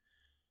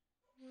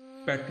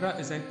Petra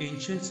is an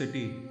ancient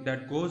city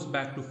that goes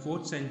back to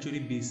 4th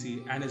century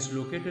BC and is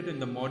located in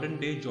the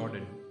modern-day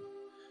Jordan.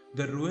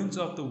 The ruins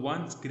of the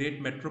once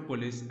great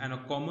metropolis and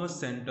a commerce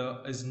center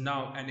is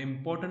now an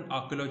important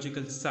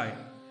archaeological site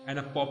and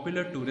a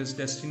popular tourist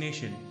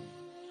destination.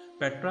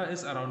 Petra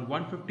is around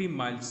 150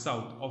 miles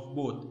south of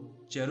both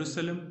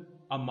Jerusalem,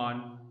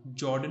 Amman,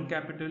 Jordan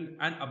capital,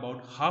 and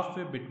about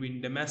halfway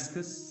between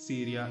Damascus,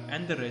 Syria,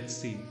 and the Red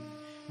Sea,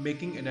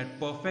 making it a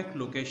perfect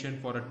location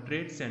for a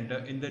trade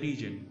center in the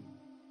region.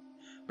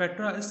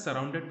 Petra is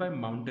surrounded by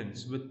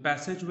mountains with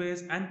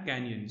passageways and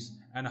canyons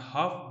and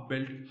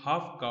half-built,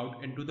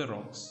 half-carved into the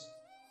rocks.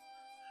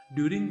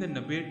 During the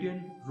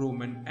Nabatean,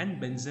 Roman and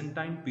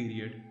Byzantine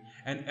period,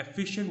 an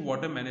efficient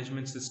water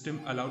management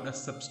system allowed a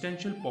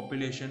substantial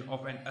population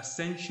of an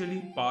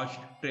essentially parched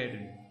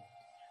terrain.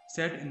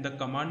 Set in the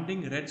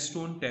commanding red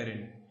stone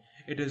terrain,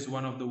 it is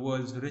one of the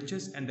world's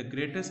richest and the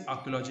greatest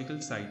archaeological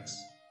sites.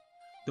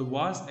 The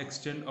vast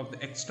extent of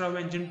the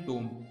extravagant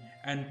tomb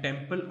and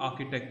temple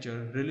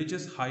architecture,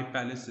 religious high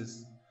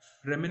palaces,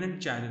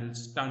 remnant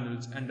channels,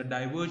 tunnels, and the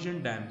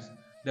diversion dams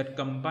that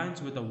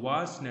combines with a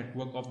vast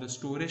network of the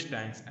storage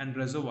tanks and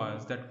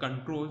reservoirs that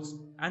controls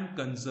and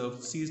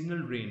conserves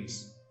seasonal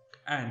rains,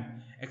 and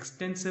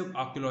extensive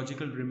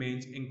archaeological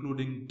remains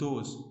including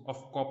those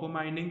of copper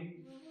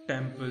mining,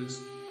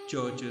 temples,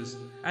 churches,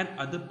 and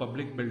other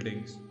public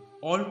buildings,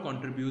 all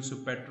contributes to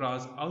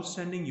Petra's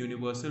outstanding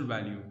universal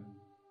value.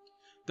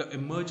 The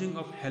emerging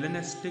of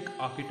Hellenistic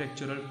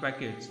architectural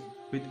facades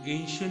with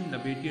ancient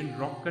Nabatean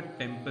rock-cut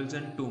temples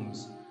and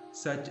tombs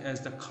such as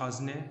the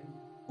Khazne,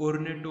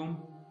 Urne tomb,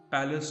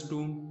 Palace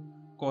tomb,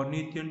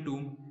 Corinthian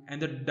tomb,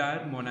 and the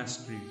Dire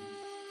monastery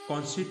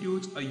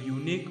constitutes a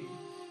unique,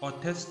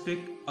 authentic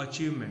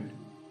achievement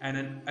and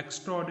an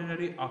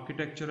extraordinary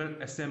architectural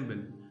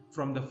ensemble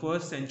from the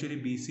 1st century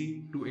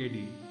BC to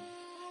AD.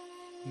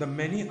 The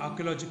many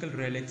archaeological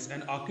relics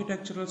and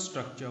architectural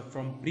structure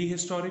from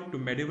prehistoric to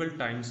medieval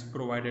times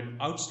provided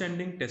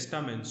outstanding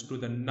testaments to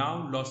the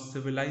now lost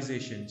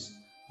civilizations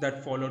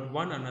that followed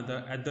one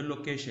another at the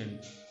location.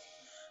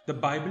 The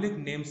biblical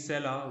name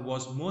Sela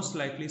was most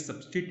likely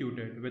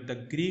substituted with the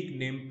Greek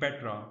name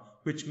Petra,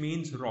 which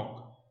means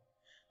rock.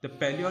 The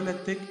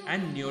Paleolithic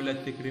and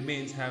Neolithic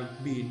remains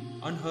have been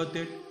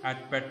unearthed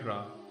at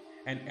Petra,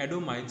 and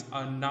Edomites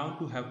are known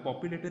to have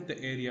populated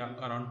the area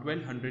around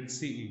 1200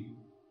 CE.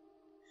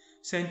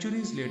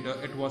 Centuries later,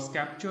 it was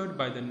captured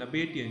by the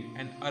Nabatean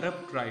and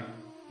Arab tribe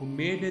who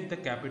made it the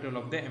capital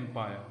of the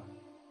empire.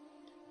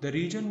 The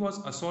region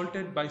was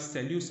assaulted by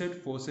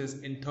Seleucid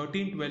forces in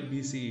 1312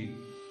 BCE,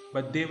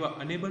 but they were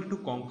unable to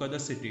conquer the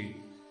city.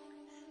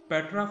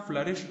 Petra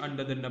flourished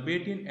under the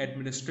Nabatean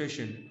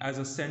administration as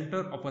a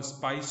center of a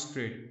spice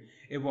trade,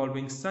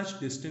 involving such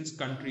distant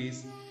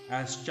countries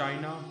as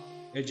China,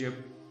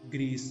 Egypt,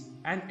 Greece,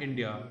 and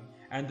India,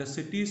 and the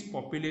city's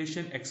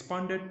population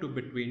expanded to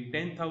between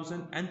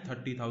 10,000 and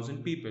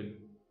 30,000 people.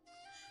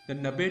 The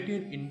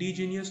Nabatean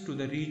indigenous to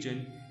the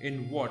region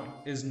in what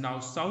is now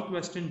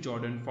southwestern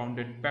Jordan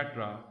founded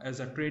Petra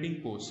as a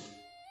trading post.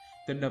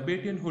 The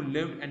Nabatean who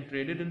lived and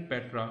traded in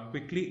Petra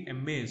quickly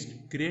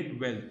amassed great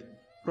wealth,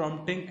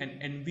 prompting an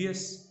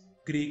envious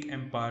Greek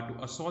empire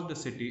to assault the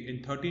city in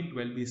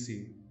 1312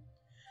 BC.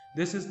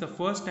 This is the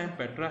first time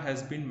Petra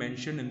has been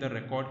mentioned in the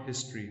record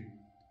history.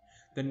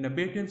 The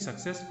Nabateans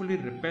successfully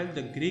repelled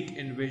the Greek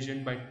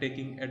invasion by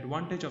taking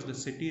advantage of the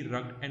city's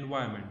rugged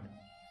environment.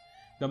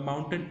 The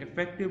mountain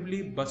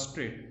effectively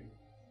buttressed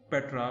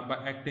Petra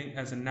by acting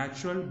as a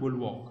natural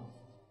bulwark.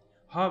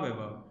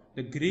 However,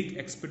 the Greek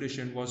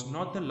expedition was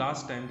not the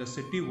last time the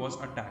city was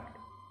attacked.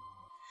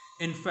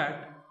 In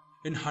fact,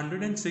 in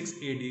 106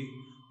 AD,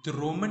 the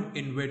Romans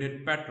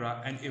invaded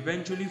Petra and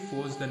eventually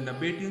forced the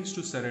Nabateans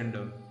to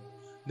surrender.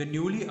 The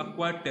newly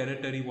acquired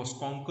territory was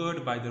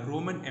conquered by the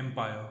Roman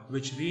Empire,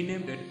 which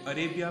renamed it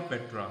Arabia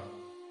Petra.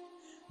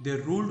 They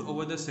ruled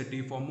over the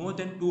city for more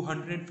than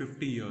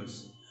 250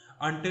 years,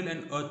 until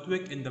an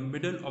earthquake in the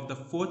middle of the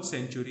 4th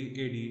century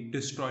AD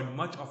destroyed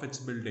much of its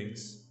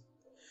buildings.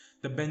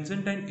 The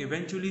Byzantines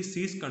eventually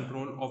seized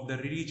control of the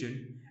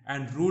region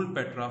and ruled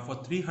Petra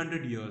for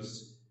 300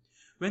 years.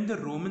 When the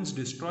Romans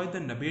destroyed the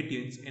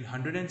Nabateans in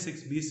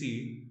 106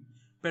 BCE,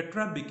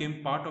 Petra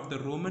became part of the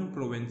Roman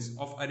province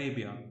of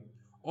Arabia,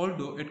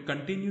 although it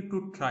continued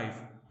to thrive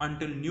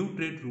until new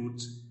trade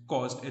routes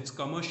caused its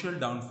commercial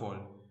downfall.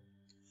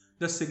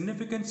 The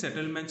significant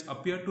settlements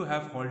appear to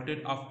have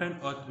halted after an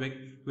earthquake,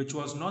 which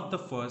was not the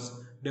first,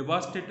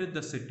 devastated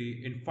the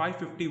city in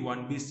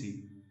 551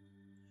 BC.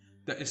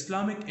 The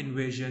Islamic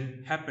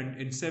invasion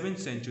happened in 7th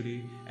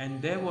century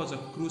and there was a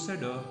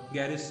crusader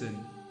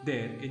garrison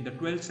there in the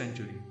 12th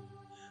century.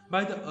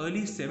 By the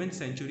early 7th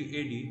century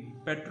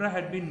AD, Petra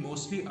had been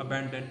mostly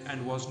abandoned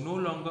and was no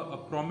longer a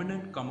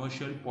prominent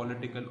commercial,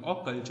 political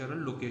or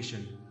cultural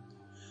location.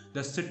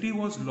 The city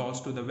was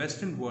lost to the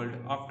Western world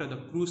after the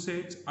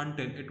Crusades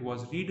until it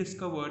was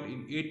rediscovered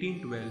in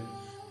 1812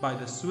 by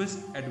the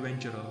Swiss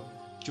adventurer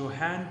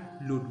Johann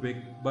Ludwig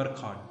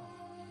Burckhardt.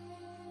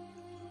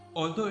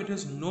 Although it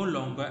is no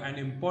longer an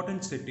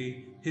important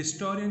city,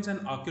 Historians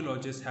and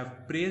archaeologists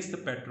have praised the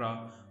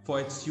Petra for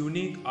its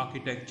unique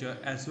architecture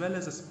as well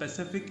as a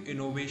specific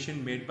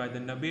innovation made by the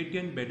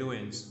Nabatean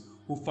Bedouins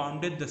who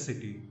founded the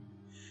city.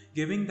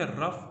 Given the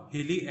rough,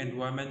 hilly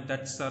environment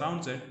that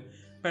surrounds it,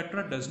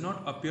 Petra does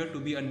not appear to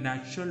be a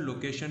natural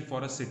location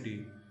for a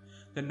city.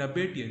 The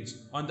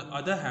Nabateans, on the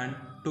other hand,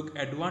 took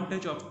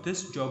advantage of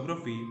this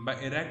geography by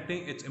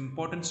erecting its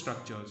important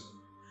structures.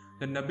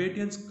 The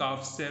Nabateans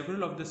carved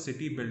several of the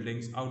city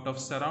buildings out of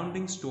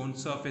surrounding stone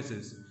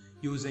surfaces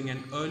using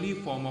an early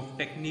form of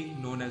technique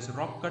known as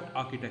rock-cut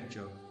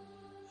architecture.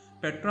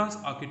 Petra's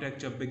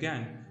architecture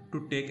began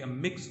to take a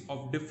mix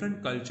of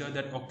different culture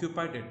that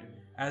occupied it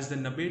as the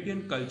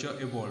Nabatean culture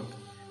evolved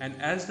and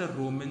as the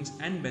Romans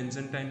and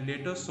Byzantine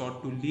later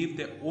sought to leave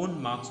their own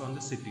marks on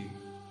the city.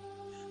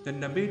 The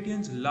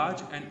Nabateans'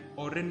 large and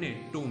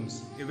ornate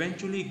tombs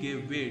eventually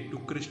gave way to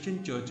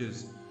Christian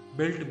churches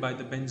built by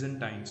the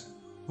Byzantines,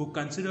 who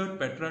considered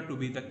Petra to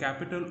be the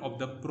capital of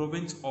the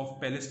province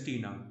of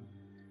Palestina.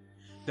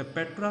 The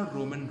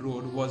Petra-Roman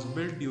road was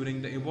built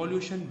during the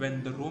evolution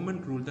when the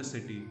Romans ruled the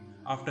city,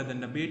 after the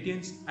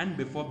Nabateans and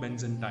before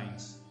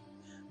Byzantines.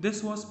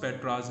 This was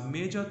Petra's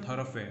major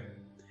thoroughfare,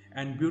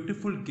 and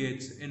beautiful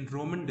gates in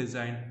Roman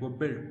design were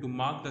built to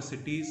mark the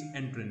city's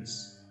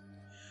entrance.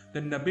 The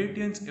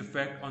Nabateans'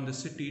 effect on the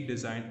city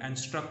design and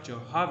structure,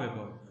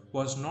 however,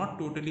 was not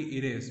totally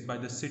erased by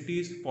the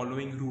city's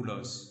following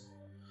rulers.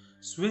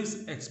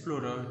 Swiss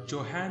explorer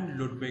Johann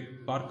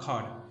Ludwig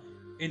Burckhardt,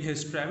 in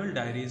his travel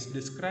diaries,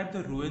 described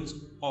the ruins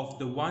of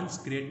the once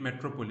great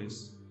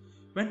metropolis.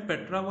 When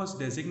Petra was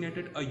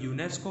designated a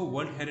UNESCO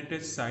World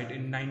Heritage Site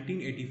in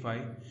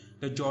 1985,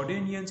 the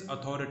Jordanian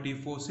authority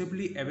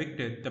forcibly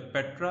evicted the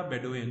Petra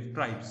Bedouin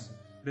tribes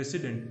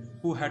residents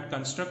who had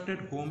constructed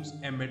homes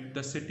amid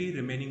the city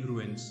remaining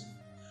ruins.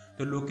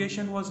 The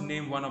location was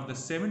named one of the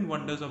 7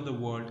 wonders of the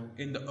world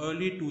in the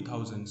early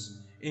 2000s,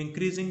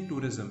 increasing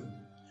tourism.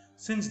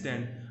 Since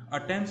then,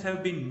 attempts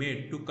have been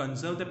made to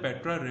conserve the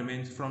Petra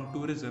remains from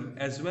tourism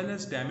as well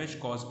as damage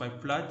caused by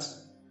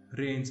floods,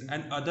 rains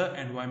and other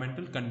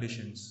environmental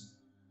conditions.